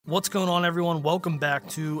What's going on, everyone? Welcome back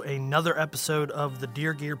to another episode of the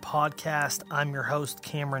Deer Gear Podcast. I'm your host,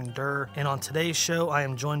 Cameron Durr, and on today's show, I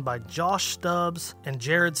am joined by Josh Stubbs and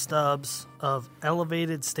Jared Stubbs of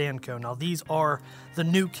Elevated Stand Co. Now, these are the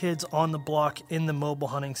new kids on the block in the mobile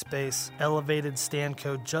hunting space. Elevated Stand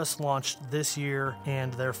Co. just launched this year,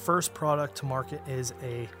 and their first product to market is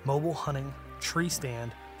a mobile hunting tree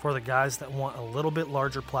stand for the guys that want a little bit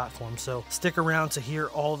larger platform. So stick around to hear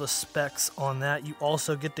all the specs on that. You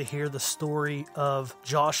also get to hear the story of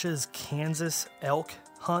Josh's Kansas elk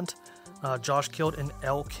hunt. Josh killed an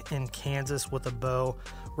elk in Kansas with a bow.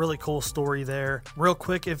 Really cool story there. Real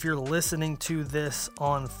quick, if you're listening to this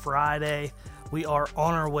on Friday, we are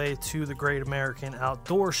on our way to the Great American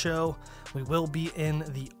Outdoor Show. We will be in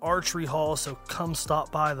the archery hall, so come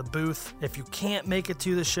stop by the booth. If you can't make it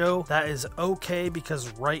to the show, that is okay, because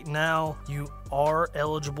right now you are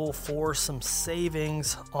eligible for some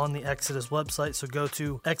savings on the Exodus website. So go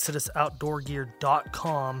to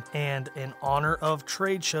ExodusOutdoorGear.com, and in honor of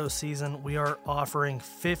trade show season, we are offering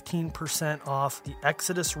 15% off the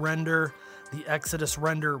Exodus Render, the Exodus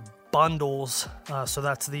Render bundles. So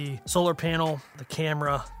that's the solar panel, the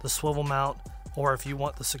camera, the swivel mount, or if you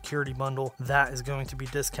want the security bundle, that is going to be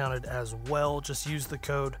discounted as well. Just use the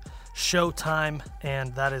code SHOWTIME,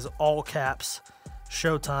 and that is all caps,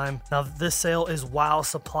 SHOWTIME. Now, this sale is while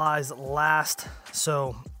supplies last,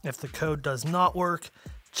 so if the code does not work,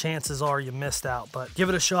 chances are you missed out. But give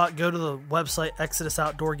it a shot. Go to the website,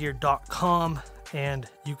 ExodusOutdoorGear.com, and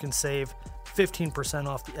you can save 15%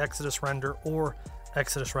 off the Exodus Render or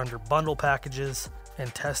Exodus Render bundle packages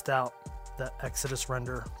and test out the Exodus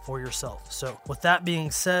Render for yourself. So with that being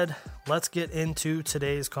said, let's get into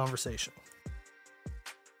today's conversation.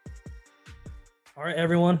 All right,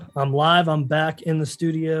 everyone, I'm live. I'm back in the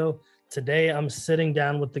studio. Today, I'm sitting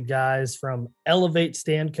down with the guys from Elevate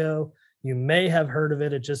Stand Co. You may have heard of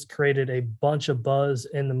it. It just created a bunch of buzz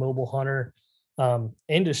in the mobile hunter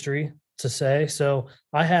industry, to say. So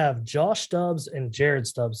I have Josh Stubbs and Jared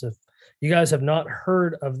Stubbs. If you guys have not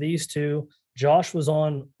heard of these two, Josh was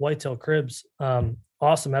on Whitetail Cribs.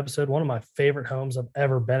 Awesome episode. One of my favorite homes I've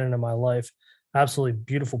ever been in my life. Absolutely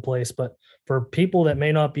beautiful place. But for people that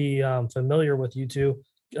may not be familiar with you two,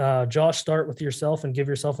 Josh, start with yourself and give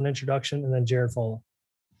yourself an introduction, and then Jared follow.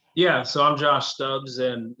 Yeah, so I'm Josh Stubbs,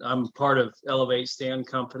 and I'm part of Elevate Stand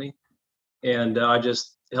Company, and I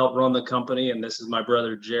just help run the company, and this is my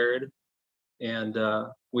brother Jared, and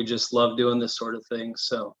we just love doing this sort of thing.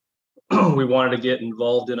 So we wanted to get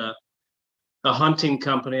involved in a hunting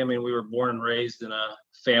company. I mean, we were born and raised in a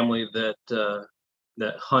family that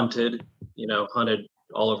hunted, hunted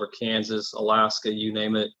all over Kansas, Alaska, you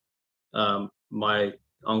name it. My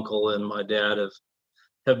uncle and my dad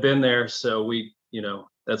have been there. So we,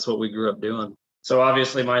 that's what we grew up doing. So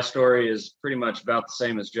obviously my story is pretty much about the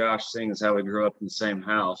same as Josh, seeing as how we grew up in the same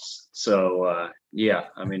house. So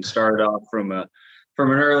started off from an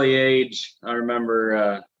early age. I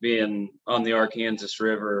remember being on the Arkansas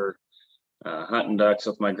River, hunting ducks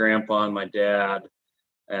with my grandpa and my dad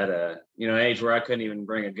at an age where I couldn't even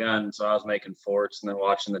bring a gun. So I was making forts and then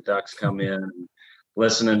watching the ducks come in, and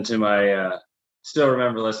listening to still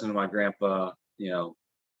remember listening to my grandpa,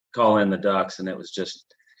 call in the ducks. And it was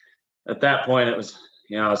just, at that point, it was,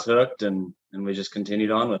 I was hooked, and we just continued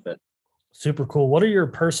on with it. Super cool. What are your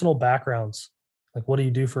personal backgrounds? Like, what do you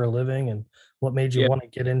do for a living, and what made you want to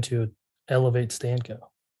get into Elevate Stand Co?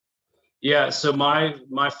 Yeah, so my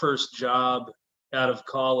first job out of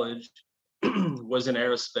college was in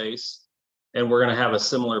aerospace, and we're going to have a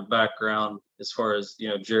similar background as far as,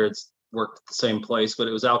 Jared's worked at the same place, but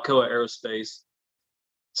it was Alcoa Aerospace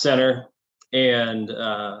Center, and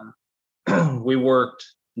we worked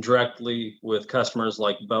directly with customers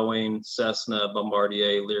like Boeing, Cessna,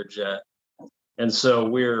 Bombardier, Learjet, and so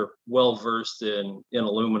we're well versed in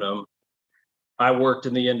aluminum. I worked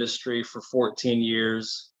in the industry for 14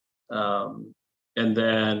 years. And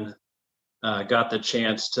then got the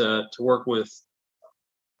chance to work with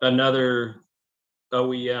another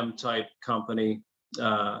OEM type company,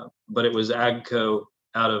 but it was AGCO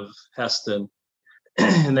out of Heston,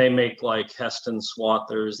 and they make like Heston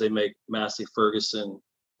Swathers, they make Massey Ferguson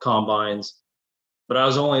combines, but I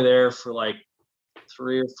was only there for like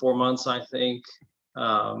 3 or 4 months, I think.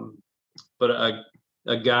 But a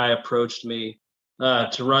guy approached me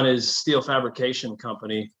to run his steel fabrication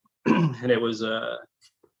company. And it was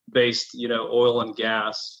based, oil and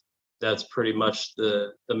gas. That's pretty much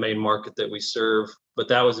the main market that we serve. But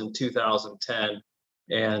that was in 2010.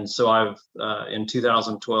 And so in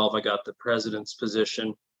 2012, I got the president's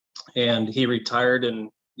position, and he retired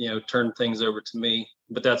and, turned things over to me.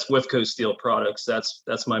 But that's Wifco Steel Products.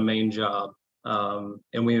 That's my main job.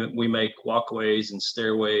 And we make walkways and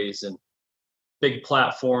stairways and big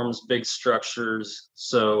platforms, big structures.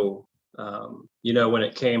 So, when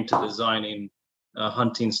it came to designing a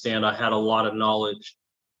hunting stand, I had a lot of knowledge,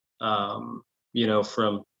 from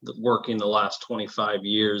working the last 25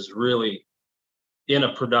 years, really in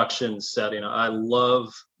a production setting. I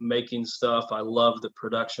love making stuff. I love the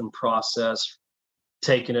production process,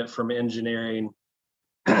 taking it from engineering,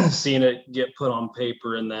 seeing it get put on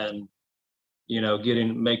paper, and then,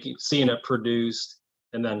 seeing it produced,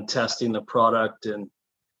 and then testing the product. And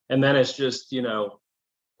then it's just,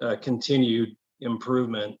 continued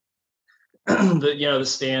improvement. The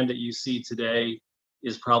stand that you see today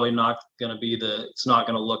is probably not going to be it's not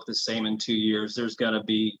going to look the same in 2 years. There's going to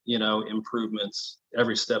be, improvements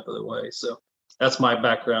every step of the way. So that's my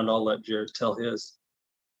background. I'll let Jared tell his.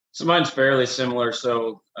 So mine's fairly similar.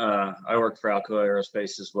 So I worked for Alcoa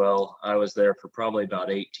Aerospace as well. I was there for probably about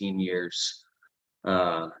 18 years.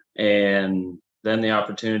 And then the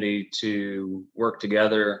opportunity to work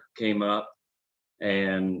together came up,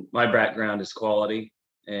 and my background is quality.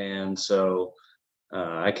 And so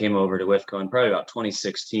I came over to WIFCO in probably about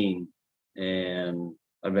 2016, and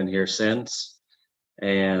I've been here since.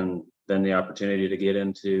 And then the opportunity to get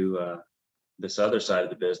into this other side of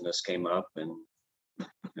the business came up, and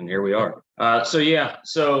here we are.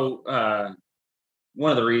 So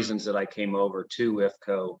one of the reasons that I came over to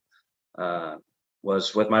WIFCO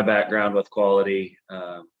was with my background with quality.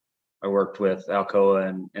 I worked with Alcoa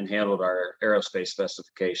and handled our aerospace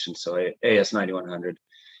specifications, so AS 9100.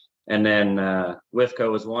 And then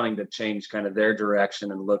WIFCO was wanting to change kind of their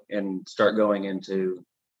direction and start going into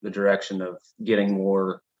the direction of getting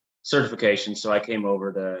more certification. So I came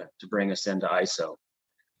over to bring us into ISO.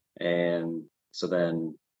 And so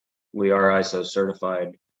then we are ISO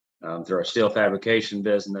certified through our steel fabrication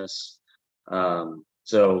business.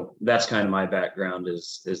 So that's kind of my background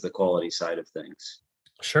is the quality side of things.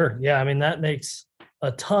 Sure. Yeah. I mean, that makes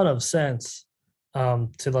a ton of sense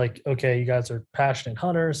to okay, you guys are passionate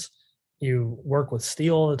hunters. You work with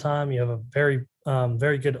steel all the time. You have a very,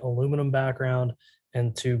 very good aluminum background,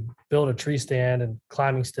 and to build a tree stand and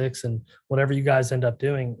climbing sticks and whatever you guys end up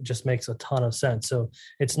doing just makes a ton of sense. So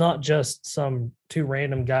it's not just some two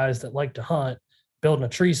random guys that like to hunt building a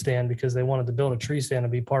tree stand because they wanted to build a tree stand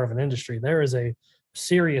and be part of an industry. There is a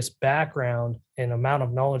serious background and amount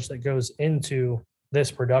of knowledge that goes into this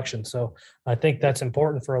production. So I think that's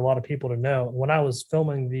important for a lot of people to know. When I was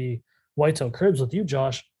filming the Whitetail Cribs with you,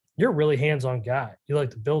 Josh, you're a really hands-on guy. You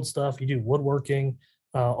like to build stuff. You do woodworking.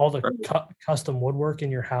 All the custom woodwork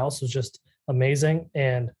in your house is just amazing.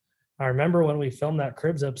 And I remember when we filmed that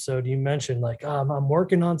Cribs episode, you mentioned I'm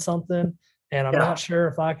working on something and I'm not sure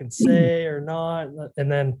if I can say or not. And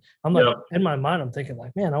then I'm in my mind, I'm thinking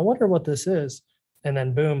man, I wonder what this is. And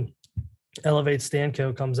then boom, Elevate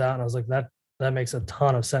Stanco comes out, and I was like, that makes a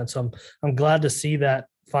ton of sense. So I'm glad to see that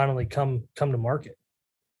finally come to market.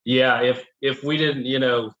 Yeah, if we didn't,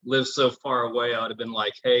 live so far away, I would have been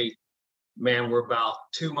like, hey, man, we're about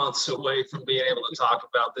 2 months away from being able to talk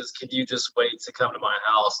about this. Can you just wait to come to my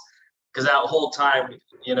house? Because that whole time,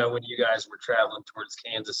 when you guys were traveling towards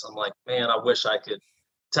Kansas, I'm like, man, I wish I could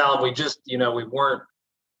tell them we just, we weren't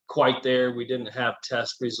quite there. We didn't have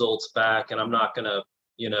test results back, and I'm not going to,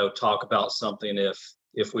 talk about something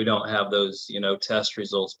if we don't have those, test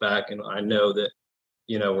results back. And I know that,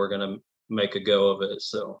 we're going to make a go of it.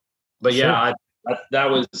 So, but sure. Yeah, that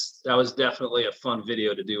was definitely a fun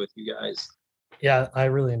video to do with you guys. Yeah, I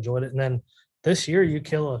really enjoyed it. And then this year you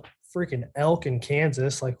kill a freaking elk in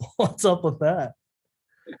Kansas. What's up with that?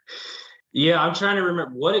 Yeah, I'm trying to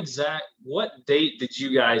remember what date did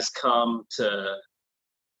you guys come to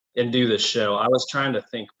and do the show? I was trying to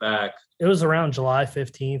think back. It was around July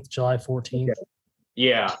 15th, July 14th. Okay.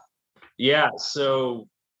 Yeah. Yeah. So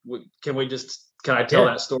can I tell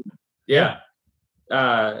that story? Yeah.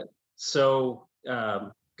 So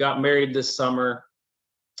got married this summer,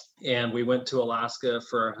 and we went to Alaska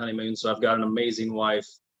for our honeymoon. So I've got an amazing wife.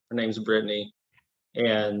 Her name's Brittany,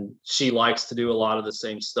 and she likes to do a lot of the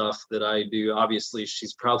same stuff that I do. Obviously,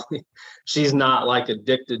 she's not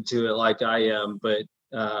addicted to it like I am,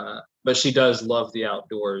 but she does love the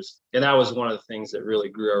outdoors. And that was one of the things that really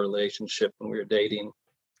grew our relationship when we were dating.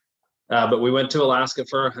 But we went to Alaska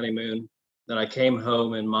for our honeymoon. Then I came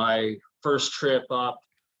home, and my first trip up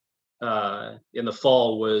in the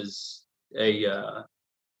fall was an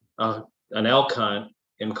elk hunt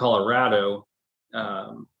in Colorado.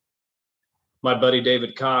 My buddy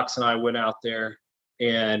David Cox and I went out there,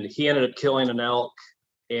 and he ended up killing an elk,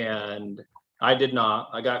 and I did not.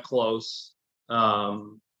 I got close,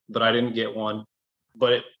 but I didn't get one.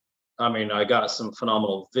 But I got some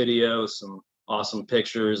phenomenal video, some awesome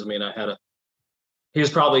pictures. I mean, he was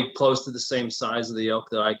probably close to the same size of the elk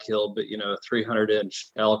that I killed, but, a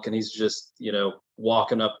 300-inch elk, and he's just,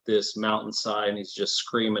 walking up this mountainside and he's just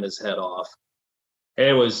screaming his head off.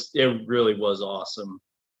 It really was awesome.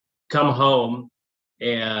 Come home,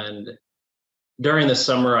 and during the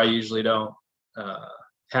summer, I usually don't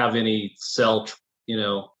have any cell,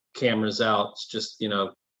 cameras out. It's just,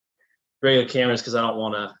 regular cameras, because I don't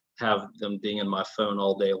want to have them dinging my phone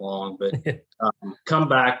all day long. But come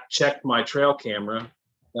back, check my trail camera,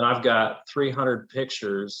 and I've got 300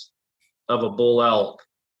 pictures of a bull elk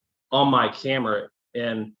on my camera.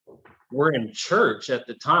 And we're in church at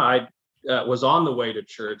the time. I was on the way to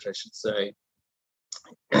church, I should say,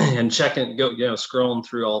 and scrolling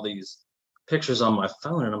through all these pictures on my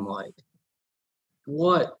phone, and I'm like,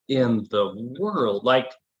 what in the world?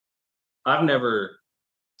 Like, I've never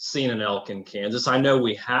seen an elk in Kansas. I know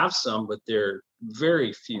we have some, but they're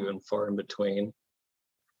very few and far in between.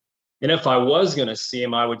 And if I was going to see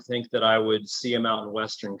him, I would think that I would see him out in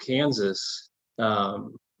western Kansas.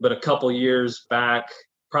 But a couple years back,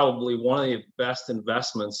 probably one of the best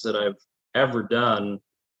investments that I've ever done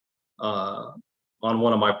on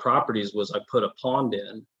one of my properties was I put a pond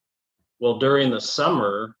in. Well, during the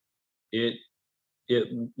summer, it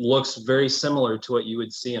looks very similar to what you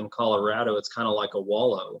would see in Colorado. It's kind of like a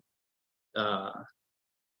wallow.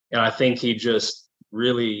 And I think he just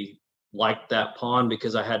really liked that pond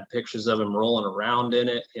because I had pictures of him rolling around in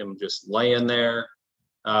it, him just laying there.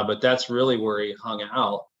 But that's really where he hung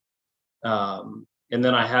out. And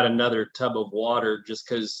then I had another tub of water, just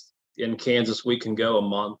because in Kansas we can go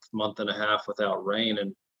a month and a half without rain,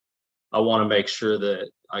 and I want to make sure that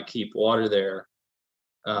I keep water there.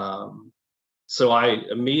 So I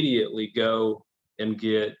immediately go and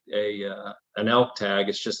get an elk tag.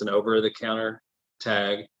 It's just an over-the-counter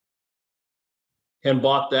tag, and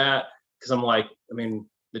bought that because I'm like, I mean,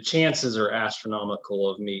 the chances are astronomical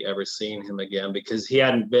of me ever seeing him again, because he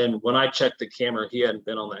hadn't been, when I checked the camera, he hadn't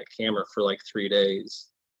been on that camera for like 3 days.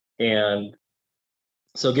 And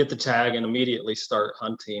so get the tag and immediately start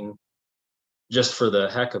hunting just for the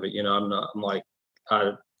heck of it.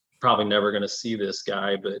 I'm probably never going to see this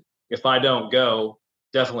guy, but if I don't go,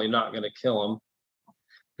 definitely not going to kill him.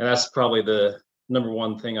 And that's probably the number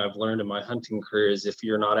one thing I've learned in my hunting career is if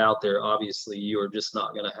you're not out there, obviously you are just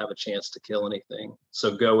not going to have a chance to kill anything.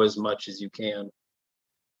 So go as much as you can.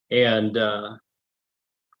 And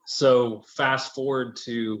so fast forward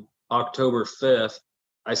to October 5th,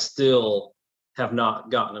 I still have not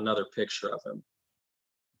gotten another picture of him.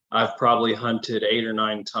 I've probably hunted 8 or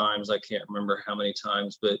 9 times. I can't remember how many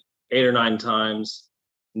times, but 8 or 9 times,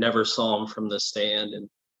 never saw him from the stand. And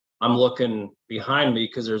I'm looking behind me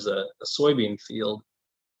because there's a soybean field,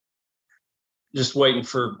 just waiting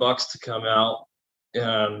for bucks to come out.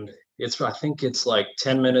 And I think it's like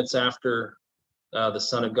 10 minutes after the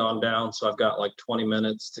sun had gone down. So I've got like 20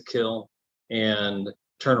 minutes to kill, and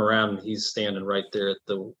turn around and he's standing right there at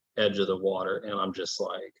the edge of the water. And I'm just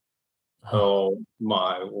like, oh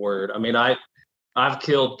my word. I mean, I've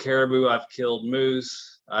killed caribou, I've killed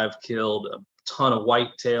moose, I've killed a ton of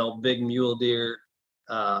whitetail, big mule deer.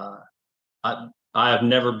 I have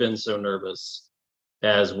never been so nervous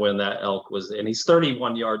as when that elk was, and he's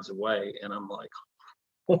 31 yards away, and I'm like,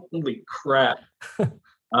 holy crap.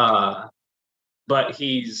 But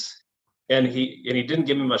he didn't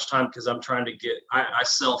give me much time, because I'm trying to I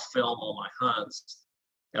self-film all my hunts,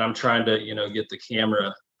 and I'm trying to, get the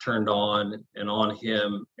camera turned on and on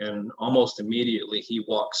him, and almost immediately he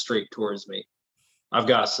walked straight towards me. I've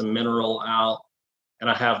got some mineral out, and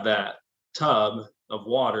I have that tub of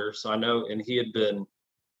water, so I know, and he had been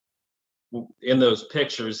in those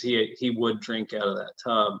pictures, he would drink out of that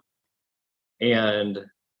tub, and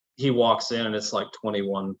he walks in and it's like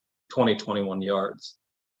 21 yards,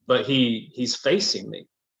 but he's facing me,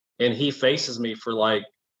 and he faces me for like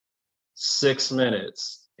 6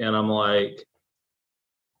 minutes, and I'm like,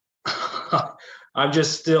 I'm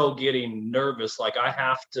just still getting nervous. Like I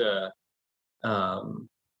have to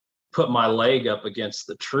put my leg up against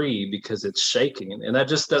the tree because it's shaking, and that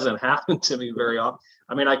just doesn't happen to me very often.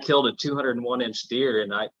 I mean, I killed a 201-inch deer,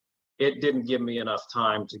 and it didn't give me enough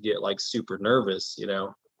time to get like super nervous,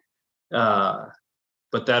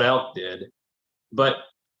 but that elk did. But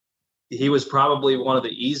he was probably one of the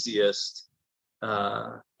easiest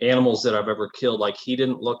animals that I've ever killed. Like he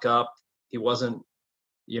didn't look up, he wasn't,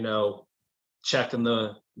 checking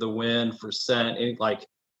the wind for scent. Like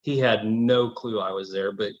he had no clue I was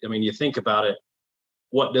there. But I mean, you think about it,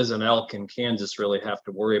 what does an elk in Kansas really have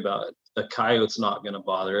to worry about? A coyote's not going to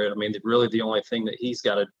bother it. I mean, really the only thing that he's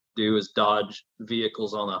got to do is dodge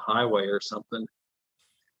vehicles on the highway or something.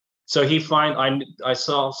 So I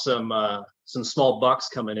saw some small bucks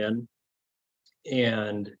coming in,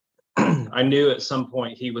 and I knew at some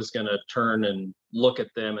point he was going to turn and look at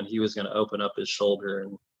them, and he was going to open up his shoulder.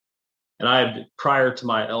 And I had, prior to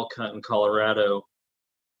my elk hunt in Colorado,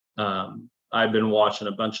 I'd been watching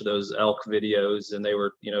a bunch of those elk videos, and they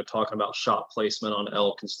were, talking about shot placement on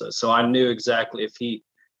elk and stuff. So I knew exactly if he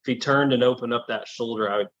turned and opened up that shoulder,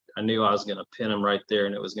 I knew I was going to pin him right there,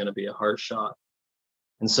 and it was going to be a heart shot.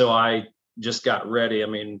 And so I just got ready. I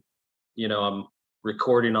mean, I'm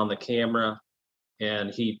recording on the camera,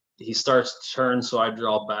 and he starts to turn, so I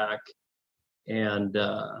draw back. And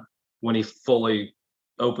when he fully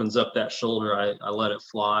opens up that shoulder, I let it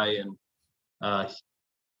fly. And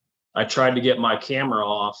I tried to get my camera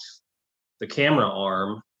off the camera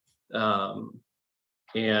arm.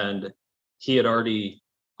 And he had already,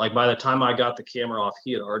 like, by the time I got the camera off,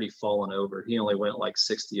 he had already fallen over. He only went like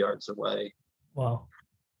 60 yards away. Wow.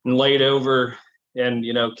 And laid over and,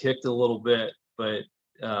 kicked a little bit, but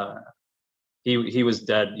he was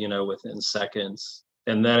dead, within seconds.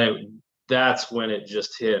 And then that's when it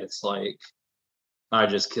just hit. It's like, I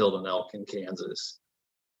just killed an elk in Kansas.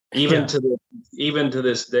 Even to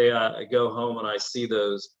this day, I go home and I see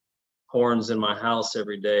those horns in my house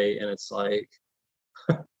every day, and it's like,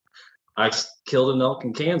 I killed an elk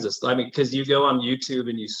in Kansas. I mean, because you go on YouTube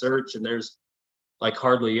and you search, and there's like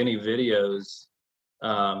hardly any videos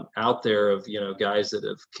out there of guys that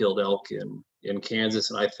have killed elk in Kansas.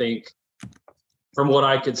 And I think from what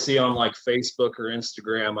I could see on like Facebook or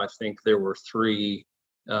Instagram, I think there were 3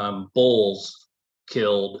 bulls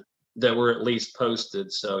killed that were at least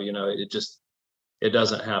posted. So it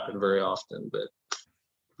doesn't happen very often.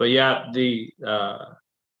 But yeah,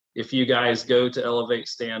 if you guys go to Elevate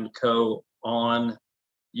Stand Co on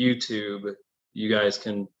YouTube, you guys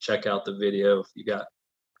can check out the video. If you got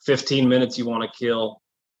 15 minutes you want to kill,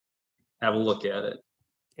 have a look at it.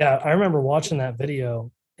 Yeah, I remember watching that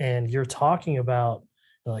video, and you're talking about,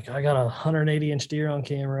 like, I got a 180-inch deer on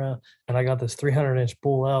camera, and I got this 300-inch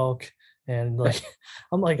bull elk. And like,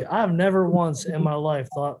 I'm like, I've never once in my life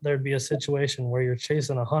thought there'd be a situation where you're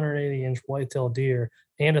chasing a 180-inch whitetail deer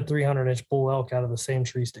and a 300-inch bull elk out of the same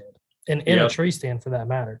tree stand, and in a tree stand for that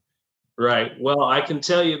matter. Right. Well, I can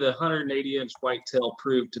tell you the 180-inch whitetail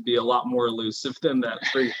proved to be a lot more elusive than that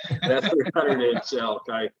 300-inch elk.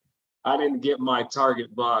 I didn't get my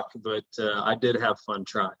target buck, but I did have fun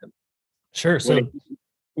trying. Sure. So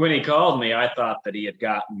when he called me, I thought that he had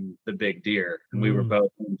gotten the big deer, and we were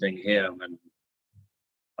both hunting him. And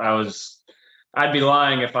I'd be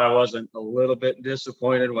lying if I wasn't a little bit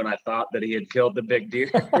disappointed when I thought that he had killed the big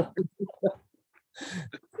deer.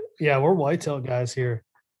 Yeah, we're whitetail guys here.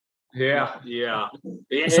 Yeah.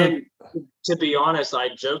 And to be honest,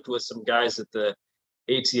 I joked with some guys at the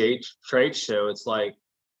ATH trade show. It's like,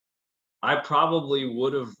 I probably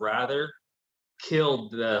would have rather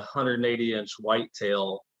killed the 180-inch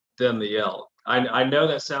whitetail than the elk. I know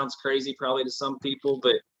that sounds crazy probably to some people,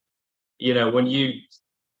 but when you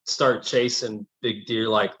start chasing big deer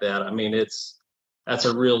like that, I mean, that's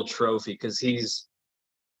a real trophy, because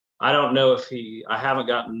I don't know if I haven't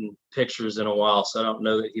gotten pictures in a while, so I don't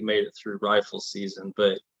know that he made it through rifle season,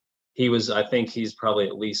 but I think he's probably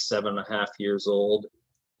at least 7.5 years old.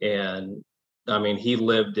 And I mean, he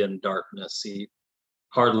lived in darkness. He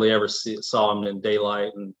hardly ever saw him in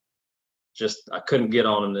daylight, and I couldn't get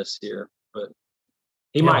on him this year, but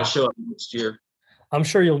he might show up next year. I'm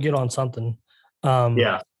sure you'll get on something.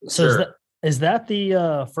 Yeah. So sure. is that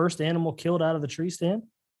the first animal killed out of the tree stand?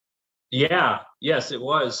 Yeah. Yes, it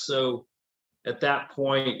was. So at that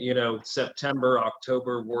point, September,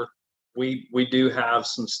 October, we do have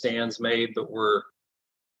some stands made, but we're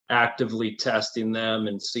actively testing them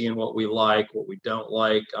and seeing what we like, what we don't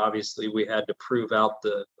like. Obviously, we had to prove out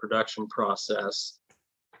the production process.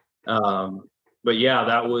 But yeah,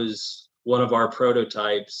 that was one of our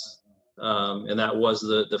prototypes. And that was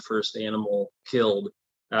the first animal killed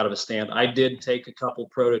out of a stand. I did take a couple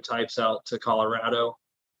prototypes out to Colorado,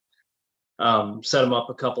 set them up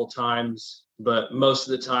a couple times, but most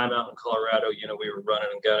of the time out in Colorado, we were running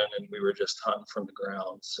and gunning, and we were just hunting from the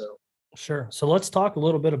ground. So sure. So let's talk a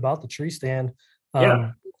little bit about the tree stand.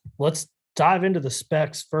 Let's dive into the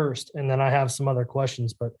specs first, and then I have some other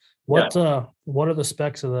questions. But what are the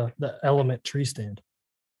specs of the Element tree stand?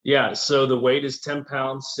 Yeah, so the weight is 10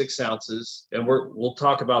 pounds, 6 ounces, and we'll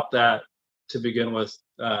talk about that to begin with.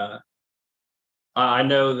 I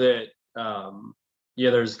know that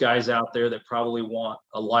there's guys out there that probably want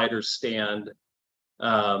a lighter stand,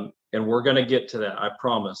 and we're going to get to that. I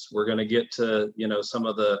promise. We're going to get to some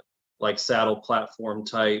of the like saddle platform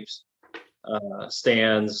types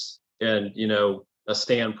stands, and a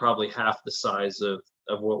stand probably half the size of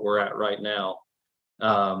what we're at right now.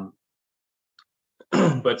 But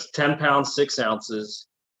it's 10 pounds, 6 ounces.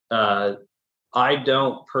 I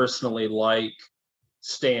don't personally like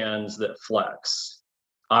stands that flex.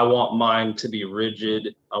 I want mine to be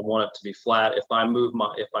rigid. I want it to be flat. If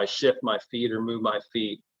I shift my feet or move my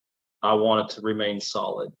feet, I want it to remain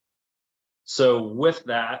solid. So with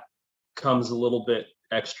that comes a little bit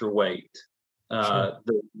extra weight. Sure.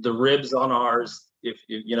 The ribs on ours, if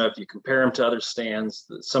you compare them to other stands,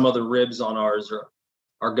 some of the ribs on ours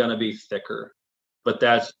are going to be thicker, but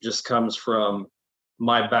that just comes from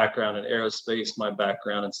my background in aerospace. My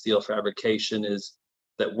background in steel fabrication is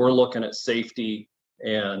that we're looking at safety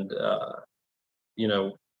and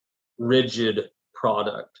rigid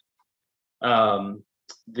product.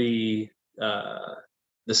 The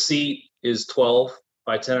seat is 12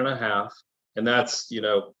 by 10.5, and that's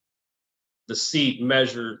the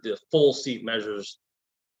full seat measures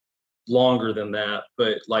longer than that,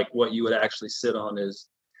 but like what you would actually sit on is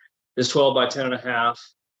 12 by 10.5.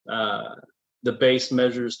 The base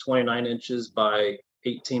measures 29 inches by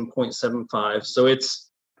 18.75. So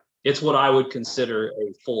it's what I would consider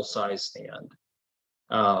a full size stand.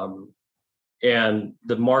 And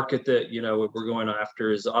the market that we're going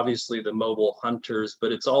after is obviously the mobile hunters,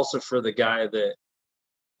 but it's also for the guy that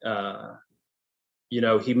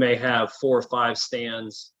he may have 4 or 5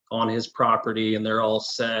 stands on his property and they're all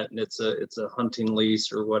set and it's a hunting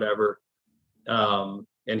lease or whatever.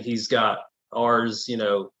 And he's got ours,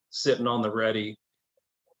 sitting on the ready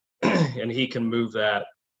and he can move that.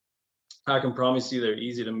 I can promise you they're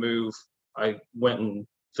easy to move. I went and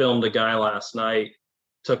filmed a guy last night.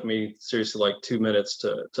 Took me seriously like 2 minutes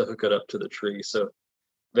to hook it up to the tree. So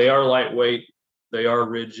they are lightweight. They are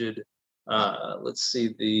rigid. Let's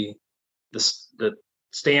see, the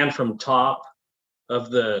stand from top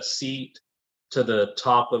of the seat to the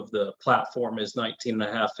top of the platform is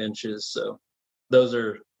 19.5 inches. So those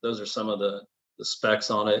are some of the specs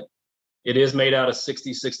on it. It is made out of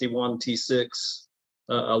 6061 T6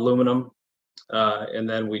 aluminum, and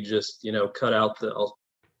then we just cut out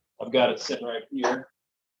I've got it sitting right here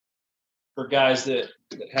for guys that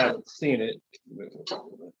haven't seen it.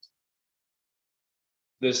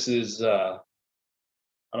 This is I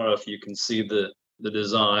don't know if you can see the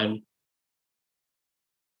design,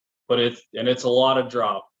 but it's a lot of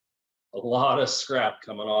drop, a lot of scrap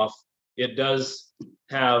coming off. It does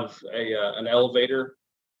have an elevator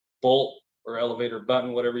bolt or elevator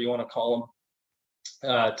button, whatever you want to call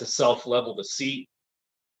them, to self-level the seat.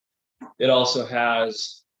 It also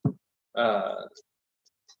has the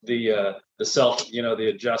the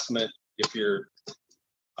adjustment if you're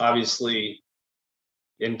obviously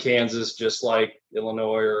in Kansas, just like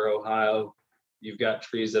Illinois or Ohio, you've got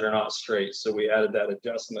trees that are not straight. So we added that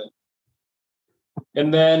adjustment.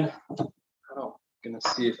 And then I'm gonna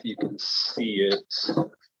see if you can see it.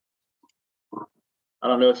 I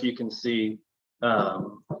don't know if you can see,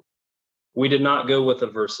 we did not go with a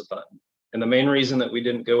Versa button. And the main reason that we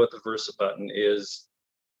didn't go with the Versa button is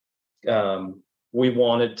we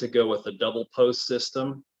wanted to go with a double post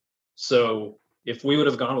system. So if we would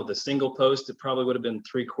have gone with a single post, it probably would have been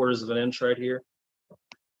 3/4 of an inch right here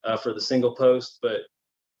for the single post. But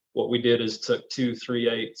what we did is took 2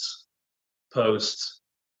 3/8 posts.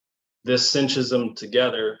 This cinches them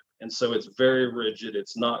together. And so it's very rigid.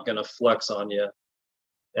 It's not going to flex on you.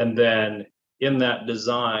 And then in that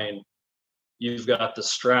design, you've got the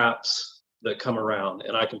straps that come around.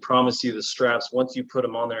 And I can promise you the straps, once you put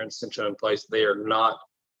them on there and cinch them in place, they are not,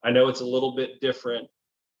 I know it's a little bit different,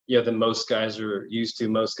 than most guys are used to.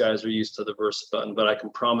 Most guys are used to the Versa button, but I can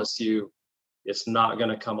promise you it's not going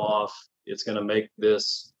to come off. It's going to make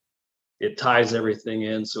this, it ties everything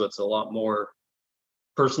in. So it's a lot more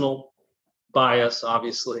personal bias,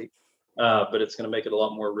 obviously, but it's going to make it a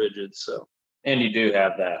lot more rigid. So, and you do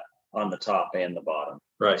have that on the top and the bottom,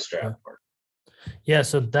 right? Strap part. Yeah,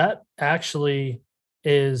 so that actually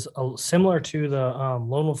is similar to the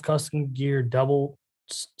Lone Wolf Custom Gear double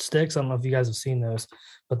sticks. I don't know if you guys have seen those,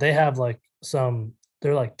 but they have like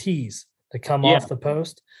they're like tees that come off the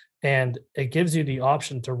post, and it gives you the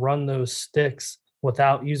option to run those sticks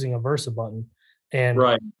without using a Versa button. And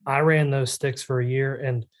I ran those sticks for a year,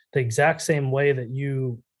 and the exact same way that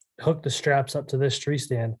you hook the straps up to this tree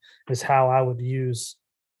stand is how I would use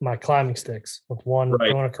my climbing sticks, with one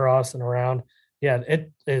going across and around. Yeah,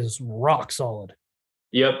 it is rock solid.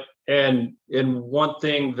 Yep. And one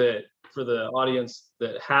thing that for the audience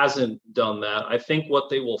that hasn't done that, I think what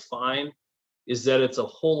they will find is that it's a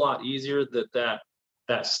whole lot easier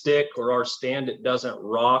that stick or our stand, it doesn't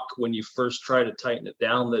rock when you first try to tighten it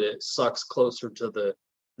down, that it sucks closer to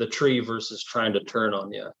the the tree versus trying to turn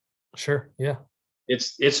on you. Sure. Yeah.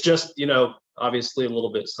 It's just, obviously a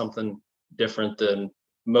little bit something different than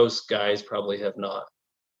most guys probably have not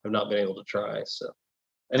been able to try. So,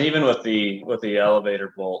 and even with the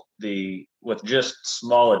elevator bolt, with just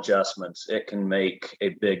small adjustments, it can make a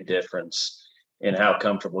big difference in how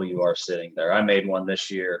comfortable you are sitting there. I made one this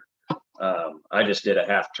year. I just did a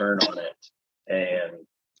half turn on it, and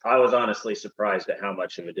I was honestly surprised at how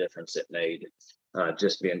much of a difference it made,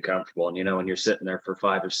 just being comfortable. And, when you're sitting there for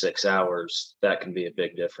 5 or 6 hours, that can be a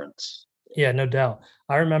big difference. Yeah, no doubt.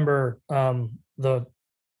 I remember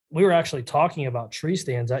we were actually talking about tree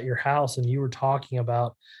stands at your house, and you were talking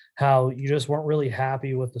about how you just weren't really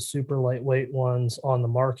happy with the super lightweight ones on the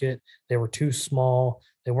market. They were too small.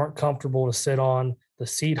 They weren't comfortable to sit on. The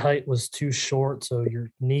seat height was too short, so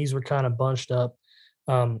your knees were kind of bunched up.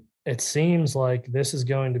 It seems like this is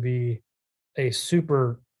going to be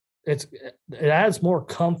it adds more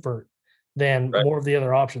comfort than Right. more of the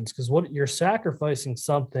other options, because what you're sacrificing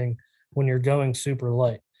something when you're going super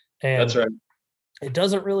light. And that's right. it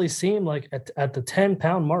doesn't really seem like at the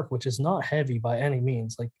 10-pound mark, which is not heavy by any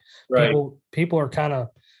means. Like Right. people are kind of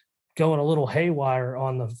going a little haywire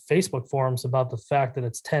on the Facebook forums about the fact that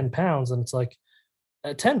it's 10 pounds. And it's like,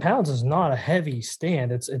 10 pounds is not a heavy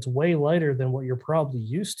stand. It's way lighter than what you're probably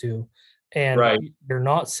used to. And Right. you're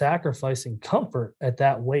not sacrificing comfort at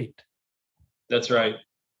that weight. That's right.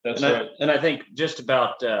 And I think just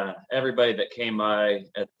about everybody that came by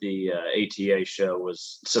at the ATA show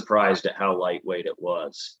was surprised at how lightweight it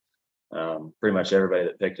was. Pretty much everybody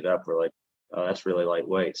that picked it up were like, "Oh, that's really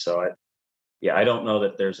lightweight." So I don't know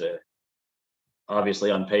that there's obviously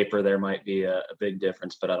on paper there might be a big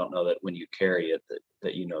difference, but I don't know that when you carry it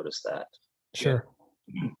that you notice that. Sure.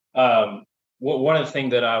 One of the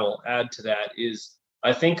things that I will add to that is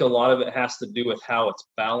I think a lot of it has to do with how it's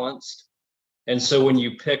balanced. And so when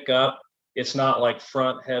you pick up, it's not like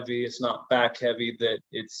front heavy, it's not back heavy, that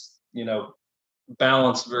it's,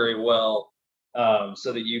 balanced very well,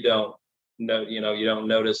 so that you don't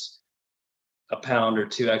notice a pound or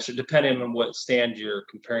two extra, depending on what stand you're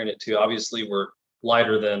comparing it to. Obviously, we're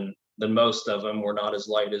lighter than most of them. We're not as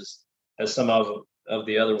light as some of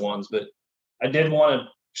the other ones, but I did want to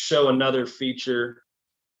show another feature.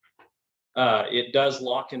 It does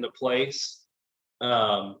lock into place.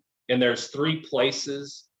 And there's 3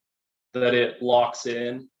 places that it locks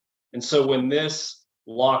in. And so when this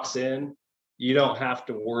locks in, you don't have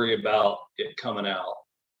to worry about it coming out.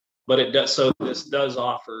 But it does. So this does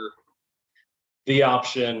offer the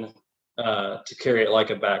option to carry it like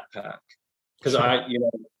a backpack. Because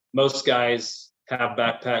most guys have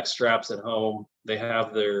backpack straps at home. They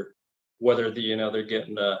have whether they're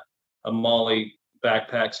getting a Molly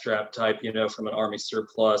backpack strap type, from an Army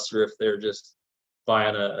surplus, or if they're just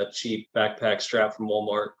buying a cheap backpack strap from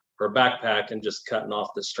Walmart or a backpack and just cutting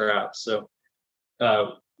off the straps. So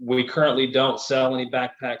we currently don't sell any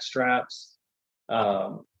backpack straps.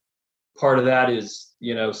 Part of that is,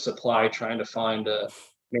 supply, trying to find a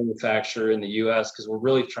manufacturer in the US, because we're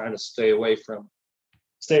really trying to stay away from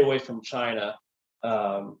China.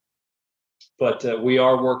 But we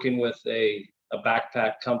are working with a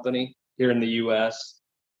backpack company here in the US,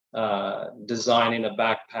 designing a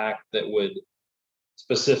backpack that would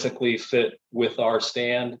specifically fit with our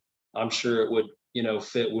stand. I'm sure it would,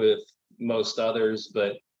 fit with most others,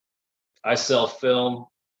 but I sell film.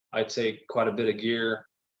 I take quite a bit of gear.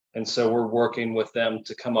 And so we're working with them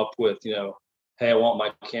to come up with, hey, I want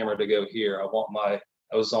my camera to go here. I want my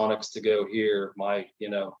ozonics to go here, my,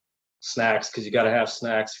 snacks, because you got to have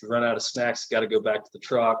snacks. If you run out of snacks, you got to go back to the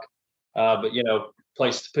truck. But,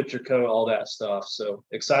 place to put your coat, all that stuff. So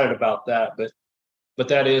excited about that. But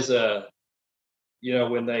that is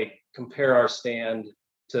when they compare our stand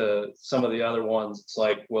to some of the other ones, it's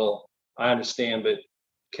like, well, I understand, but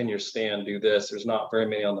can your stand do this? There's not very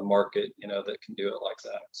many on the market, that can do it like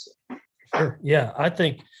that. So. Sure. Yeah. I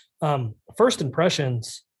think first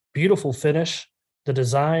impressions, beautiful finish. The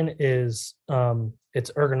design is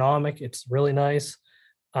it's ergonomic. It's really nice.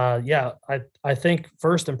 I think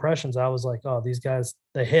first impressions, I was like, oh, these guys,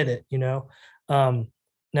 they hit it,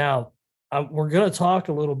 Now we're going to talk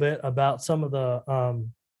a little bit about some of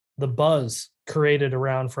the buzz created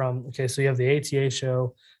around so you have the ATA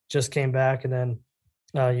show just came back, and then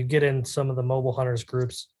you get in some of the mobile hunters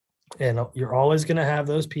groups, and you're always going to have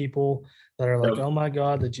those people that are like, oh my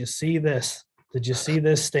God, did you see this? Did you see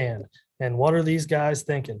this stand? And what are these guys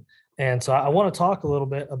thinking? And so I want to talk a little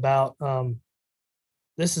bit about,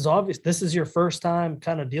 this is obvious. This is your first time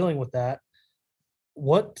kind of dealing with that.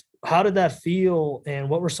 How did that feel? And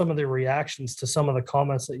what were some of the reactions to some of the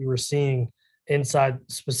comments that you were seeing inside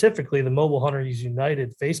specifically the Mobile Hunters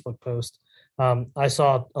United Facebook post. I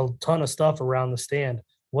saw a ton of stuff around the stand.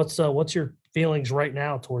 What's your feelings right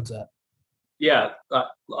now towards that? Yeah,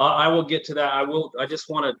 I will get to that. I just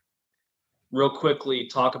want to real quickly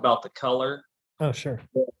talk about the color. Oh, sure.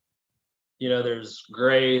 There's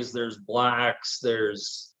grays, there's blacks,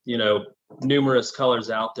 there's, numerous colors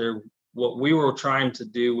out there. What we were trying to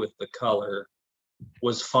do with the color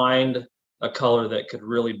was find a color that could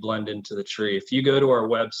really blend into the tree. If you go to our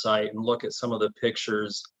website and look at some of the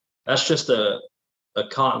pictures, that's just a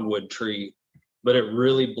cottonwood tree, but it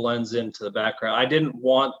really blends into the background. I didn't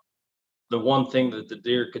want the one thing that the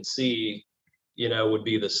deer could see, would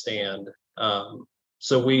be the stand.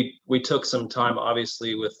 So we took some time,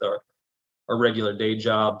 obviously, with our regular day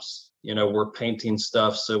jobs. We're painting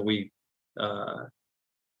stuff, so we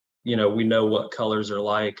know what colors are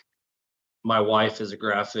like. My wife is a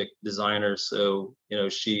graphic designer, so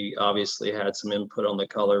she obviously had some input on the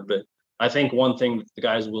color. But I think one thing that the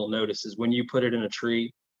guys will notice is when you put it in a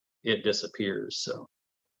tree, it disappears. So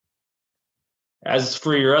as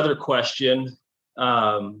for your other question,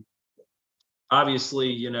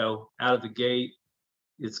 obviously, out of the gate,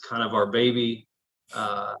 it's kind of our baby.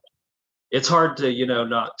 It's hard to,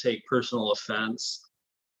 not take personal offense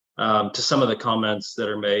to some of the comments that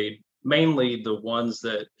are made, mainly the ones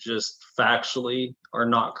that just factually are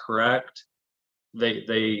not correct.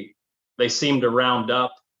 They seem to round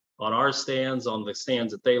up on our stands, on the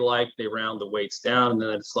stands that they like, they round the weights down, and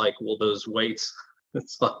then it's like, well, those weights,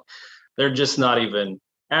 it's like they're just not even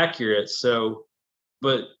accurate. So,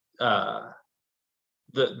 but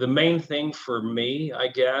the main thing for me, I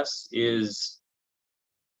guess, is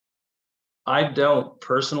I don't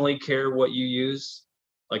personally care what you use.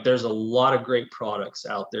 Like, there's a lot of great products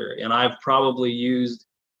out there, and I've probably used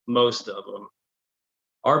most of them.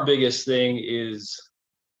 Our biggest thing is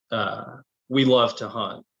we love to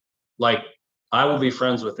hunt. Like, I will be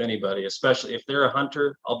friends with anybody, especially if they're a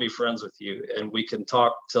hunter. I'll be friends with you, and we can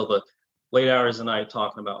talk till the late hours of the night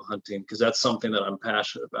talking about hunting, because that's something that I'm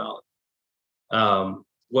passionate about.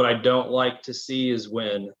 What I don't like to see is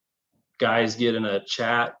when guys get in a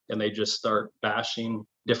chat and they just start bashing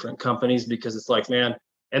different companies, because it's like, man,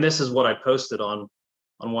 and this is what I posted on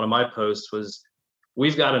one of my posts, was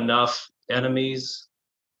we've got enough enemies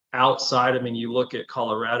outside. I mean, you look at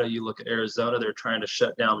Colorado, you look at Arizona, they're trying to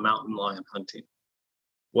shut down mountain lion hunting.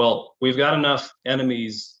 Well, we've got enough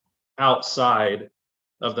enemies outside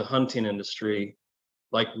of the hunting industry.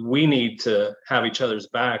 Like, we need to have each other's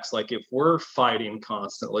backs. Like, if we're fighting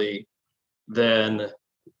constantly, then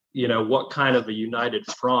what kind of a united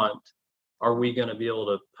front are we going to be able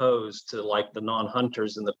to pose to, like, the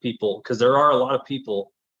non-hunters and the people? Because there are a lot of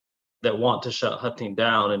people that want to shut hunting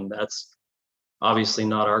down, and that's obviously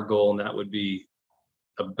not our goal. And that would be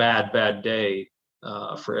a bad day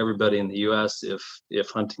for everybody in the U.S. if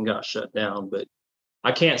hunting got shut down. But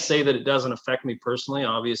I can't say that it doesn't affect me personally.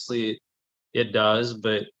 Obviously it does,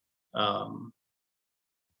 but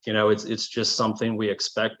it's just something we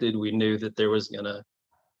expected. We knew that there was going to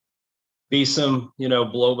be some,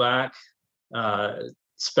 blowback,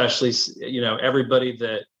 especially, everybody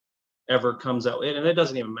that ever comes out. And it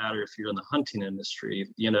doesn't even matter if you're in the hunting industry.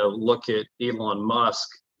 Look at Elon Musk,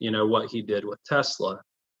 what he did with Tesla.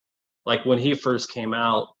 Like, when he first came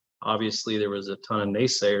out, obviously there was a ton of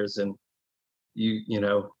naysayers, and you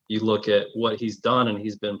look at what he's done, and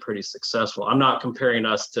he's been pretty successful. I'm not comparing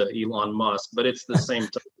us to Elon Musk, but it's the same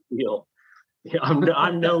type of deal.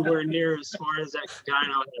 I'm nowhere near as smart as that guy. I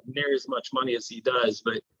don't have near as much money as he does,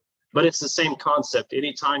 but it's the same concept.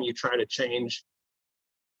 Anytime you try to change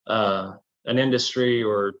an industry,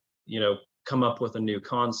 or come up with a new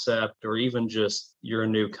concept, or even just you're a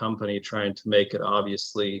new company trying to make it,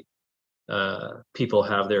 obviously people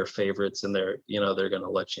have their favorites, and they're going to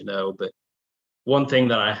let you know. But one thing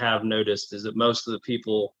that I have noticed is that most of the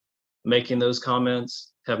people making those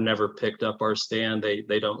comments have never picked up our stand.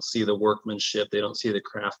 They don't see the workmanship, they don't see the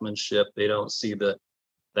craftsmanship, they don't see the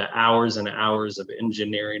hours and hours of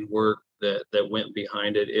engineering work that went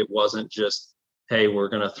behind it. It wasn't just, hey, we're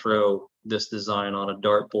going to throw this design on a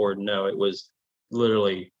dartboard. No, it was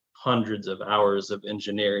literally hundreds of hours of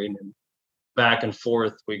engineering, and back and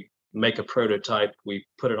forth. We make a prototype, we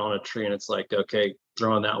put it on a tree, and it's like, okay,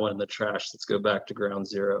 throwing that one in the trash, let's go back to ground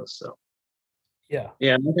zero. So yeah,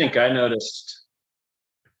 I think I noticed,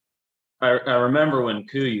 I remember when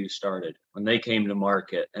Kuyu started, when they came to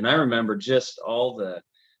market, and I remember just all the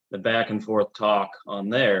back and forth talk on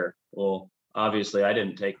there. Well, obviously I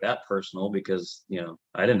didn't take that personal, because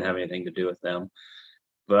I didn't have anything to do with them.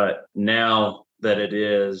 But now that it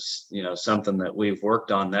is something that we've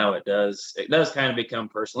worked on, now it does kind of become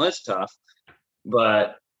personal. It's tough,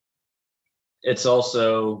 but it's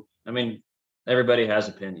also, I mean, everybody has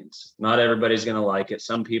opinions. Not everybody's going to like it.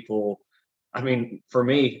 Some people, I mean, for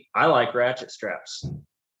me, I like ratchet straps.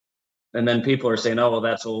 And then people are saying, oh, well,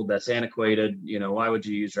 that's old, that's antiquated. You know, why would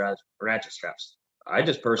you use ratchet straps? I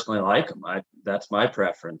just personally like them. That's my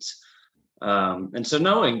preference. And so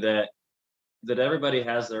knowing that everybody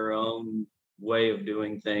has their own way of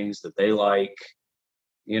doing things that they like,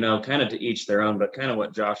 you know, kind of to each their own, but kind of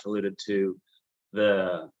what Josh alluded to,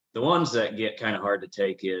 the ones that get kind of hard to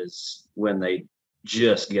take is when they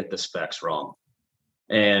just get the specs wrong.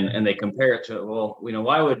 And they compare it to, well, you know,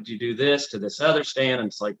 why would you do this to this other stand? And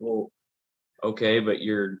it's like, well, okay, but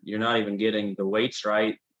you're not even getting the weights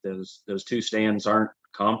right. Those two stands aren't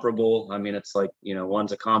comparable. I mean, it's like, you know,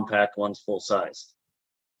 one's a compact, one's full size.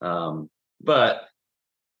 But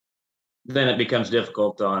then it becomes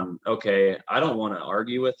difficult on, okay, I don't want to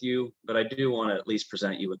argue with you, but I do want to at least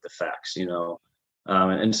present you with the facts, you know.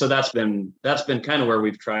 And so that's been kind of where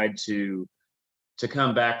we've tried to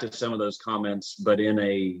come back to some of those comments, but in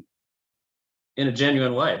a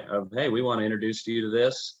genuine way of, hey, we want to introduce you to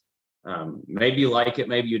this. Maybe you like it,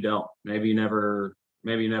 maybe you don't. Maybe you never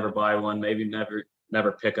buy one, maybe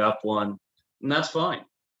never pick up one, and that's fine.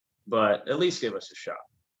 But at least give us a shot.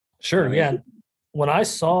 Sure. I mean, yeah. When I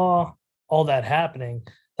saw all that happening,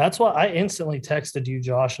 that's why I instantly texted you,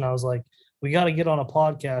 Josh, and I was like, we got to get on a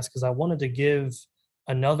podcast because I wanted to give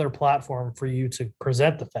another platform for you to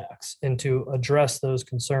present the facts and to address those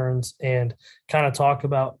concerns and kind of talk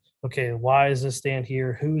about, okay, why is this stand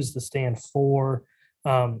here? Who is the stand for?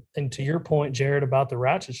 And to your point, Jared, about the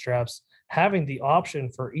ratchet straps, having the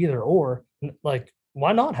option for either or, like,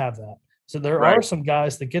 why not have that? So there are some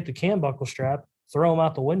guys that get the cam buckle strap, throw them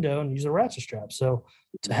out the window and use a ratchet strap. So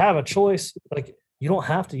to have a choice, like, you don't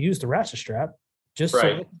have to use the ratchet strap, just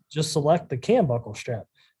select the cam buckle strap.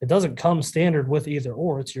 It doesn't come standard with either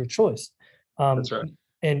or, it's your choice. That's right.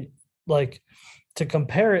 And like, to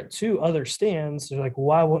compare it to other stands, they're like,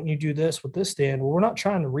 why wouldn't you do this with this stand? Well, we're not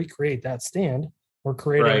trying to recreate that stand. We're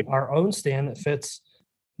creating our own stand that fits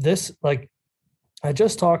this. Like, I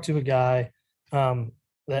just talked to a guy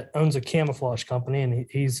that owns a camouflage company, and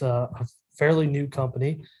he's a fairly new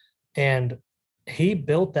company, and he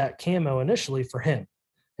built that camo initially for him.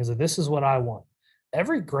 He's like, this is what I want.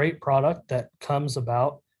 Every great product that comes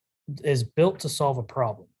about is built to solve a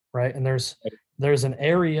problem, right? And there's an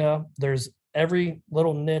area, there's every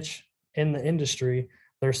little niche in the industry,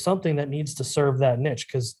 there's something that needs to serve that niche,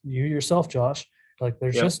 because you yourself, Josh, like,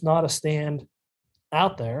 there's just not a stand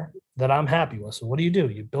out there that I'm happy with. So what do?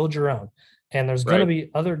 You build your own. And there's going to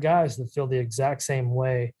be other guys that feel the exact same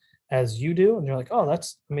way as you do. And you're like, oh,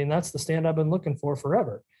 that's the stand I've been looking for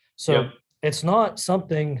forever. So it's not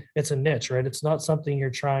something, it's a niche, right? It's not something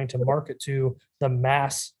you're trying to market to the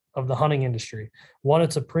mass of the hunting industry. One,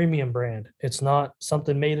 it's a premium brand. It's not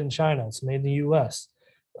something made in China. It's made in the US.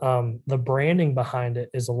 The branding behind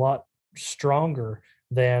it is a lot stronger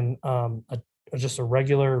than just a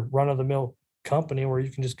regular run-of-the-mill company where you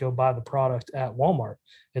can just go buy the product at Walmart.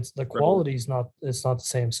 It's the quality is not the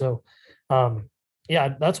same. So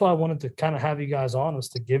that's why I wanted to kind of have you guys on, was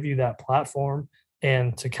to give you that platform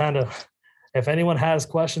and to kind of, if anyone has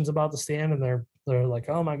questions about the stand and they're like,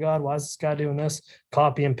 oh my God, why is this guy doing this?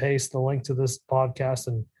 Copy and paste the link to this podcast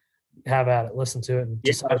and have at it, listen to it. And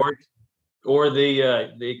or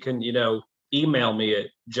they can, you know, email me at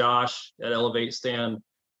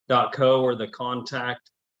josh@elevatestand.co, or the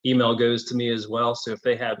contact email goes to me as well. So if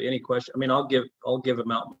they have any question, I mean, I'll give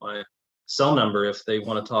them out my cell number if they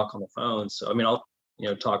want to talk on the phone. So, I mean, I'll, you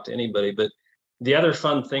know, talk to anybody. But the other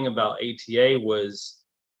fun thing about ATA was,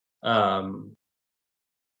 I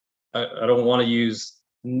don't want to use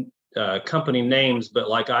company names, but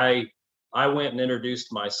like I went and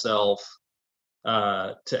introduced myself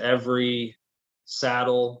to every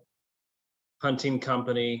saddle hunting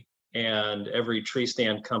company and every tree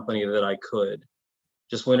stand company that I could.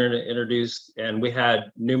 Just went and introduced, and we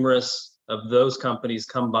had numerous of those companies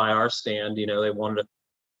come by our stand. You know, they wanted to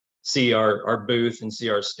see our booth and see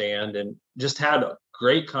our stand, and just had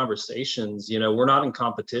great conversations. You know, we're not in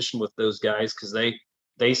competition with those guys because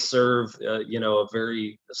they serve, you know, a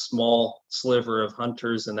very small sliver of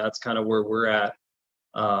hunters, and that's kind of where we're at.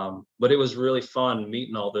 But it was really fun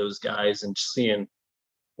meeting all those guys and seeing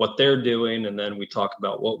what they're doing, and then we talk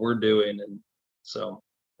about what we're doing, and so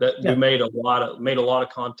we made a lot of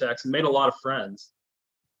contacts and made a lot of friends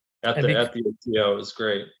at the ATO. It was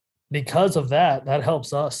great. Because of that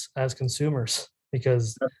helps us as consumers,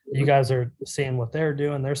 because you guys are seeing what they're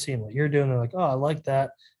doing, they're seeing what you're doing. They're like, oh, I like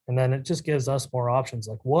that. And then it just gives us more options.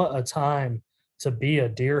 Like, what a time to be a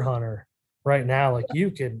deer hunter right now. Like, you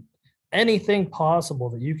could anything possible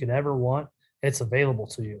that you could ever want, it's available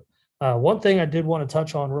to you. One thing I did want to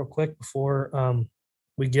touch on real quick before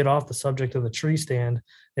we get off the subject of the tree stand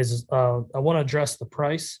is I want to address the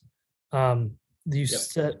price. You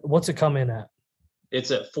said, what's it come in at?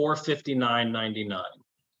 It's at $459.99.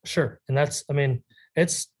 Sure. And that's, I mean,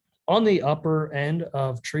 it's on the upper end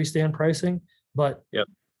of tree stand pricing, but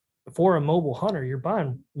for a mobile hunter,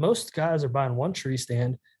 most guys are buying one tree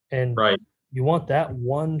stand, and you want that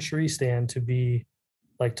one tree stand to be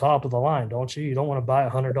like top of the line, don't you? You don't want to buy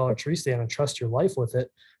 $100 tree stand and trust your life with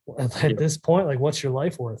it. At this point, like, what's your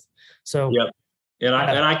life worth? So, and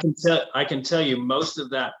I can tell you most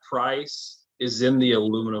of that price is in the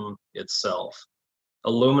aluminum itself.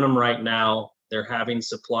 Aluminum right now, they're having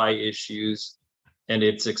supply issues and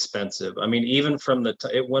it's expensive. I mean, even from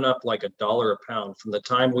it went up like $1 a pound from the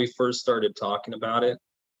time we first started talking about it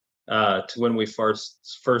to when we first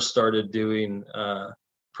started doing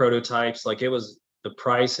prototypes. Like, the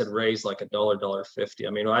price had raised like $1.50.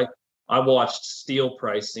 I mean, I watched steel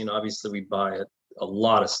pricing. Obviously, we buy a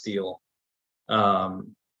lot of steel,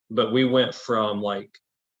 but we went from like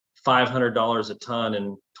 $500 a ton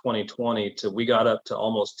in 2020 to we got up to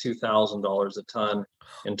almost $2,000 a ton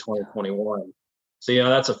in 2021. So,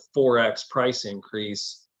 that's a 4x price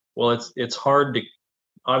increase. Well, it's hard to,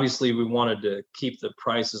 obviously we wanted to keep the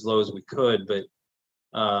price as low as we could, but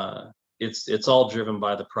it's all driven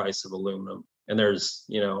by the price of aluminum. And there's,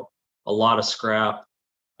 a lot of scrap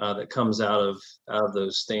that comes out of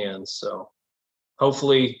those stands. So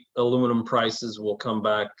hopefully aluminum prices will come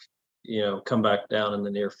back down in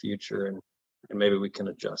the near future, and maybe we can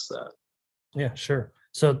adjust that. Yeah, sure.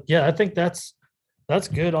 So I think that's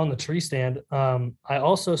good on the tree stand. I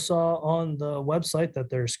also saw on the website that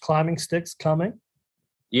there's climbing sticks coming.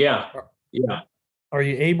 Yeah. Are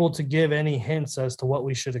you able to give any hints as to what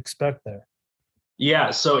we should expect there?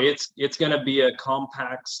 Yeah, so it's going to be a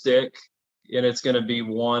compact stick, and it's going to be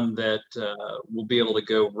one that will be able to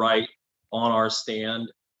go right on our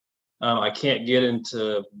stand. I can't get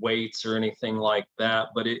into weights or anything like that,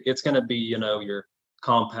 but it's going to be, your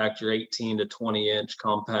compact, your 18 to 20 inch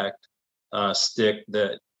compact stick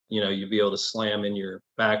that, you'll be able to slam in your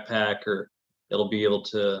backpack, or it'll be able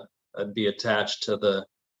to be attached to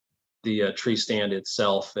the tree stand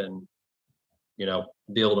itself, and,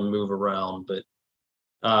 be able to move around. But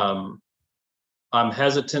I'm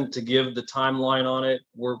hesitant to give the timeline on it.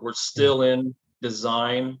 We're still in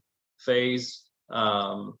design phase.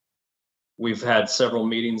 We've had several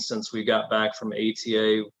meetings since we got back from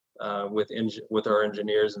ATA with our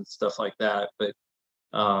engineers and stuff like that. But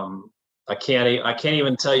I can't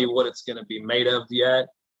even tell you what it's going to be made of yet.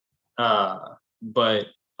 But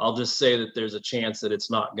I'll just say that there's a chance that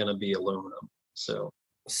it's not going to be aluminum. So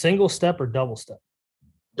single step or double step?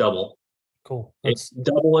 Double. Cool.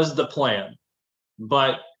 Double is the plan,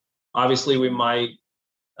 but obviously we might,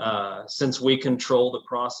 since we control the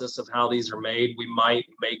process of how these are made, we might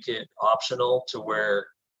make it optional to where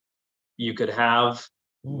you could have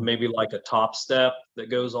maybe like a top step that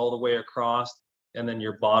goes all the way across, and then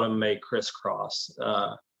your bottom may crisscross.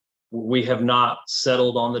 We have not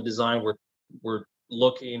settled on the design. We're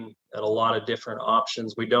looking at a lot of different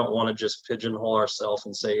options. We don't want to just pigeonhole ourselves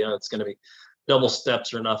and say, it's going to be double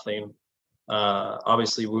steps or nothing.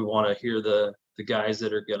 Obviously we want to hear the guys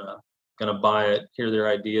that are gonna buy it, hear their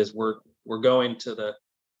ideas. We're going to the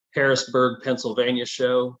Harrisburg, Pennsylvania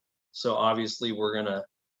show, so obviously we're gonna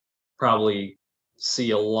probably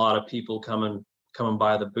see a lot of people coming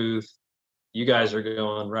by the booth. You guys are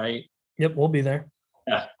going, right? Yep, we'll be there.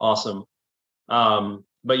 Yeah, awesome.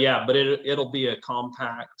 But it'll be a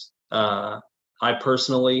compact. I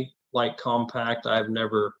personally like compact. I've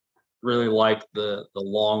never really liked the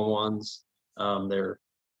long ones. They're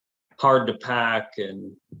hard to pack,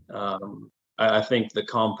 and I think the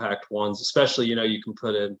compact ones, especially, you can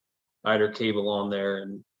put an eider cable on there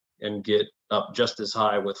and get up just as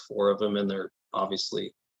high with 4 of them, and they're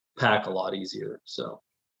obviously pack a lot easier. So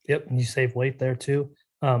yep, and you save weight there too.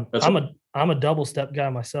 I'm a double step guy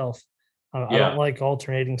myself. I don't like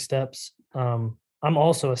alternating steps. I'm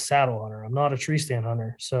also a saddle hunter. I'm not a tree stand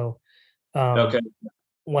hunter. So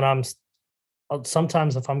when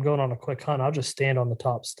sometimes if I'm going on a quick hunt, I'll just stand on the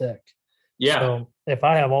top stick. Yeah. So if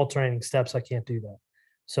I have alternating steps, I can't do that.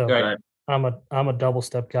 So I'm a double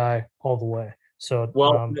step guy all the way. So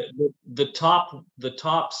the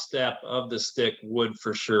top step of the stick would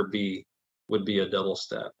for sure be a double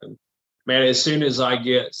step. And man, as soon as I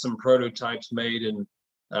get some prototypes made and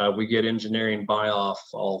we get engineering buy off,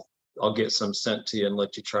 I'll get some sent to you and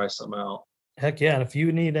let you try some out. Heck yeah. And if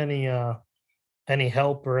you need any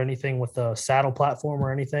help or anything with the saddle platform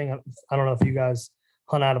or anything, I don't know if you guys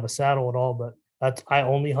hunt out of a saddle at all, but I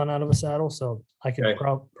only hunt out of a saddle, so I can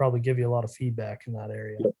probably give you a lot of feedback in that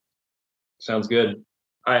area. Sounds good.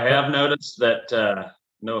 I have noticed that,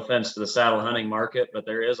 no offense to the saddle hunting market, but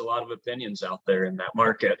there is a lot of opinions out there in that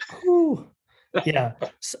market. Yeah.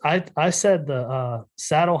 I said the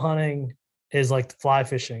saddle hunting is like fly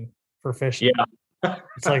fishing for fishing. Yeah.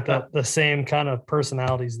 It's like the same kind of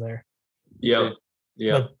personalities there. Yeah,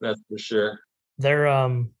 that's for sure. They're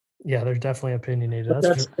they're definitely opinionated.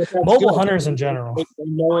 That's mobile good. hunters in general. They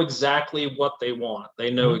know exactly what they want.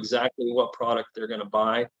 They know Mhm. exactly what product they're going to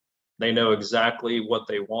buy. They know exactly what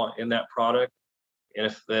they want in that product. And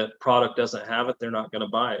if that product doesn't have it, they're not going to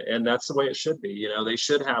buy it. And that's the way it should be. You know, they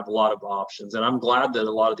should have a lot of options. And I'm glad that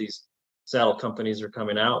a lot of these saddle companies are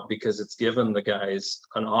coming out, because it's given the guys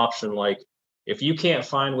an option. Like, if you can't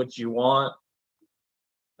find what you want,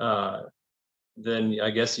 then I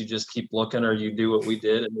guess you just keep looking, or you do what we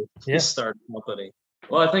did and you start a company.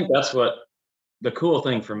 Well, I think that's what the cool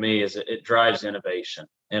thing for me is. It drives innovation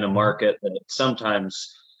in a market that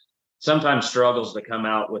sometimes struggles to come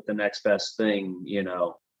out with the next best thing, you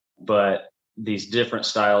know, but these different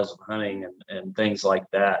styles of hunting and things like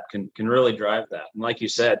that can really drive that. And like you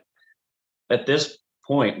said, at this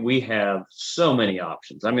point, we have so many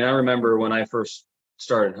options. I mean, I remember when I first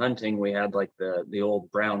started hunting, we had like the old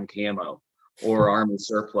brown camo or Army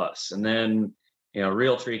surplus. And then, you know,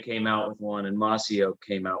 Realtree came out with one and Mossy Oak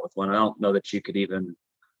came out with one. I don't know that you could even,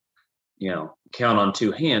 you know, count on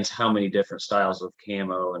two hands how many different styles of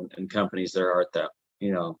camo and companies there are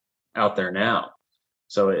out there now.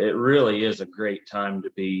 So it really is a great time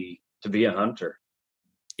to be a hunter.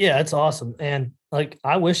 Yeah, it's awesome. And like,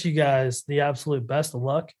 I wish you guys the absolute best of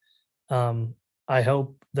luck. I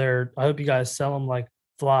hope you guys sell them like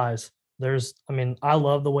flies. I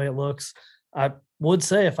love the way it looks. I would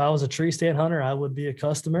say if I was a tree stand hunter, I would be a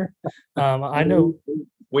customer. I know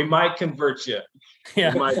we might convert you.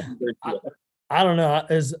 Yeah. I don't know.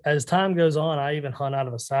 As time goes on, I even hunt out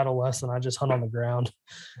of a saddle less than I just hunt on the ground.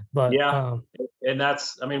 But and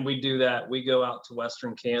we do that. We go out to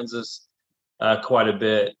Western Kansas quite a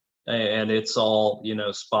bit, and it's all, you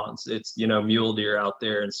know, spots. It's, you know, mule deer out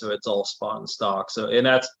there, and so it's all spot and stock. So,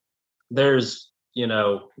 and there's, you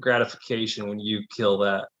know, gratification when you kill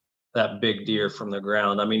that big deer from the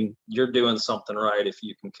ground. I mean, you're doing something right if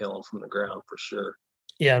you can kill them from the ground, for sure.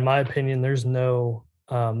 Yeah, in my opinion, there's no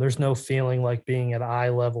feeling like being at eye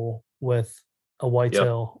level with a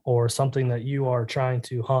whitetail or something that you are trying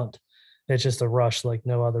to hunt. It's just a rush like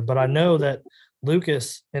no other. But I know that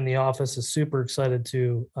Lucas in the office is super excited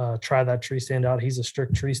to try that tree stand out. He's a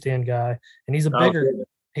strict tree stand guy, and he's a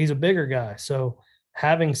bigger guy. So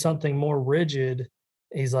having something more rigid,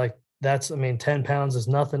 he's like, 10 pounds is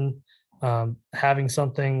nothing. Having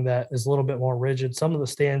something that is a little bit more rigid. Some of the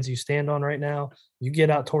stands you stand on right now, you get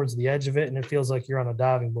out towards the edge of it and it feels like you're on a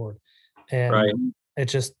diving board. And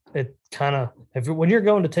when you're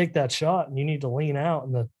going to take that shot and you need to lean out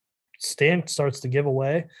and the stand starts to give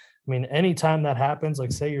away. I mean, anytime that happens,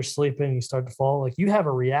 like say you're sleeping and you start to fall, like you have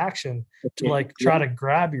a reaction to like try to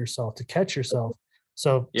grab yourself, to catch yourself.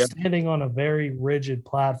 So standing on a very rigid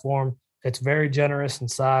platform, it's very generous in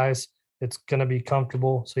size. It's going to be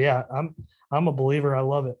comfortable. So yeah, I'm a believer. I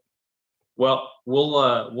love it. Well,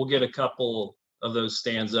 we'll get a couple of those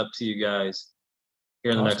stands up to you guys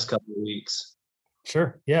here in the next couple of weeks.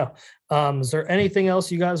 Sure. Yeah. Is there anything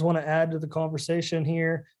else you guys want to add to the conversation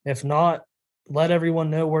here? If not, let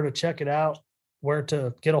everyone know where to check it out, where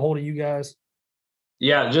to get a hold of you guys.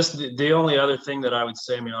 Yeah, just the only other thing that I would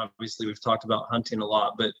say, I mean, obviously we've talked about hunting a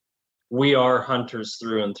lot, but we are hunters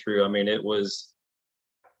through and through. I mean,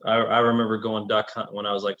 I remember going duck hunting when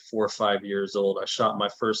I was like 4 or 5 years old. I shot my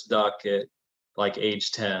first duck at like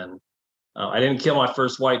age 10. I didn't kill my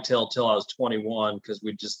first whitetail till I was 21 because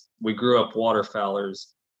we grew up waterfowlers.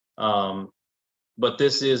 But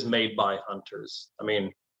this is made by hunters. I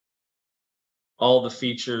mean, all the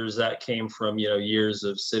features that came from, you know, years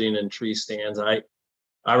of sitting in tree stands. I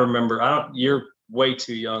remember, you're way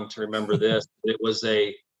too young to remember this. It was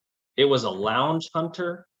a lounge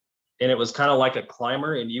hunter, and it was kind of like a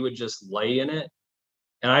climber, and you would just lay in it.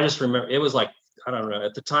 And I just remember it was like, I don't know,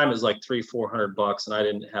 at the time it was like $300-400, and I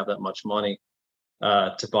didn't have that much money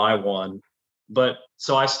to buy one. But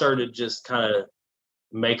so I started just kind of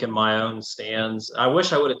making my own stands. I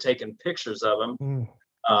wish I would have taken pictures of them.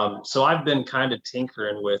 So I've been kind of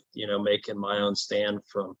tinkering with, you know, making my own stand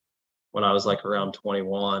from when I was like around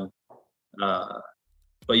 21. But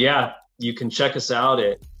yeah, you can check us out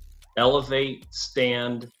at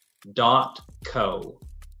elevatestand.co.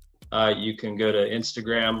 You can go to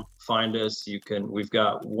Instagram, find us. We've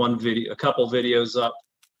got a couple videos up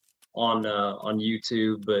on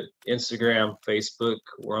YouTube, but Instagram, Facebook,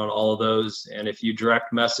 we're on all of those. And if you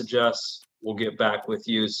direct message us, we'll get back with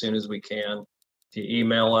you as soon as we can. If you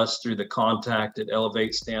email us through the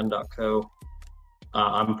contact@elevatestand.co,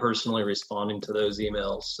 I'm personally responding to those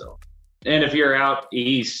emails. So, and if you're out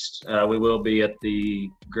east, we will be at the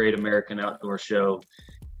Great American Outdoor Show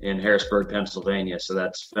in Harrisburg, Pennsylvania. So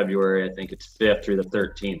that's February, I think it's 5th through the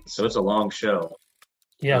 13th. So it's a long show.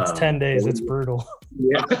 Yeah, it's 10 days. It's brutal.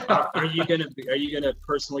 Yeah. Are you gonna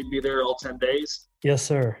personally be there all 10 days? Yes,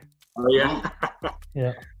 sir. Oh yeah.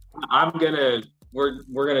 Yeah.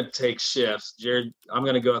 We're gonna take shifts. Jared, I'm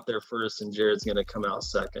gonna go out there first, and Jared's gonna come out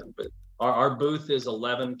second. But our booth is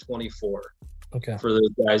 1124. Okay. For those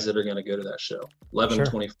guys that are gonna go to that show,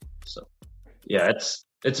 1124. Sure. So, yeah,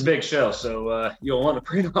 it's a big show. So you'll want to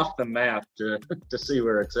print off the map to see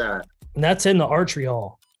where it's at. And that's in the archery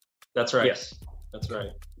hall. That's right. Yes. That's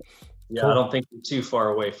right. Yeah, Cool. I don't think we're too far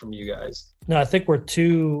away from you guys. No, I think we're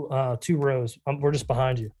two rows. We're just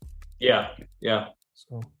behind you. Yeah.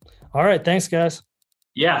 So, all right. Thanks, guys.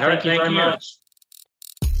 Yeah. Thank you very much.